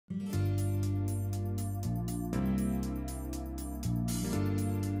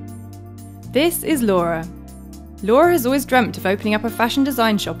This is Laura. Laura has always dreamt of opening up a fashion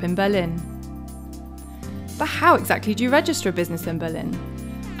design shop in Berlin. But how exactly do you register a business in Berlin?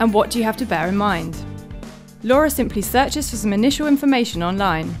 And what do you have to bear in mind? Laura simply searches for some initial information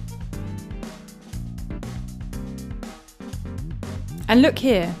online. And look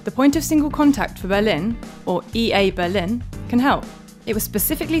here, the point of single contact for Berlin, or EA Berlin, can help. It was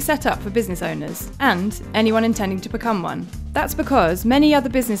specifically set up for business owners and anyone intending to become one. That's because many other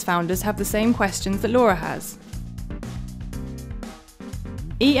business founders have the same questions that Laura has.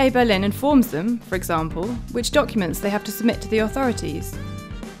 EA Berlin informs them, for example, which documents they have to submit to the authorities.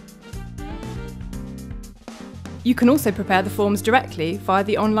 You can also prepare the forms directly via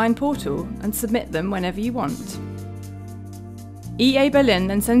the online portal and submit them whenever you want. EA Berlin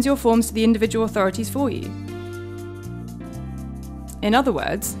then sends your forms to the individual authorities for you. In other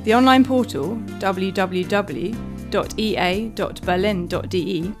words, the online portal,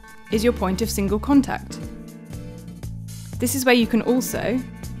 www.ea.berlin.de, is your point of single contact. This is where you can also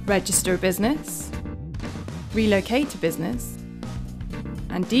register a business, relocate a business,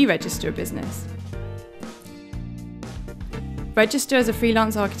 and deregister a business. Register as a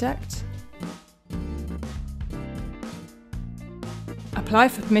freelance architect, apply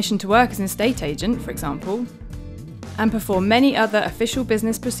for permission to work as an estate agent, for example, and perform many other official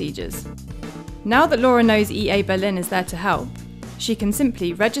business procedures. Now that Laura knows EA Berlin is there to help, she can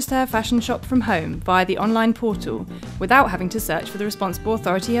simply register her fashion shop from home via the online portal without having to search for the responsible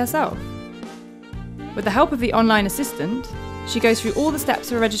authority herself. With the help of the online assistant, she goes through all the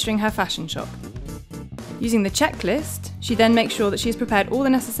steps of registering her fashion shop. Using the checklist, she then makes sure that she has prepared all the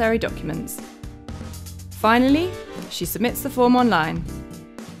necessary documents. Finally, she submits the form online.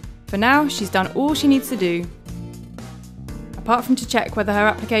 For now, she's done all she needs to do, apart from to check whether her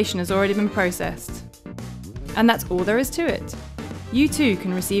application has already been processed. And that's all there is to it. You too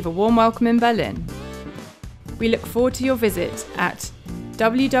can receive a warm welcome in Berlin. We look forward to your visit at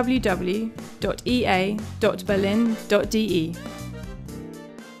www.ea.berlin.de.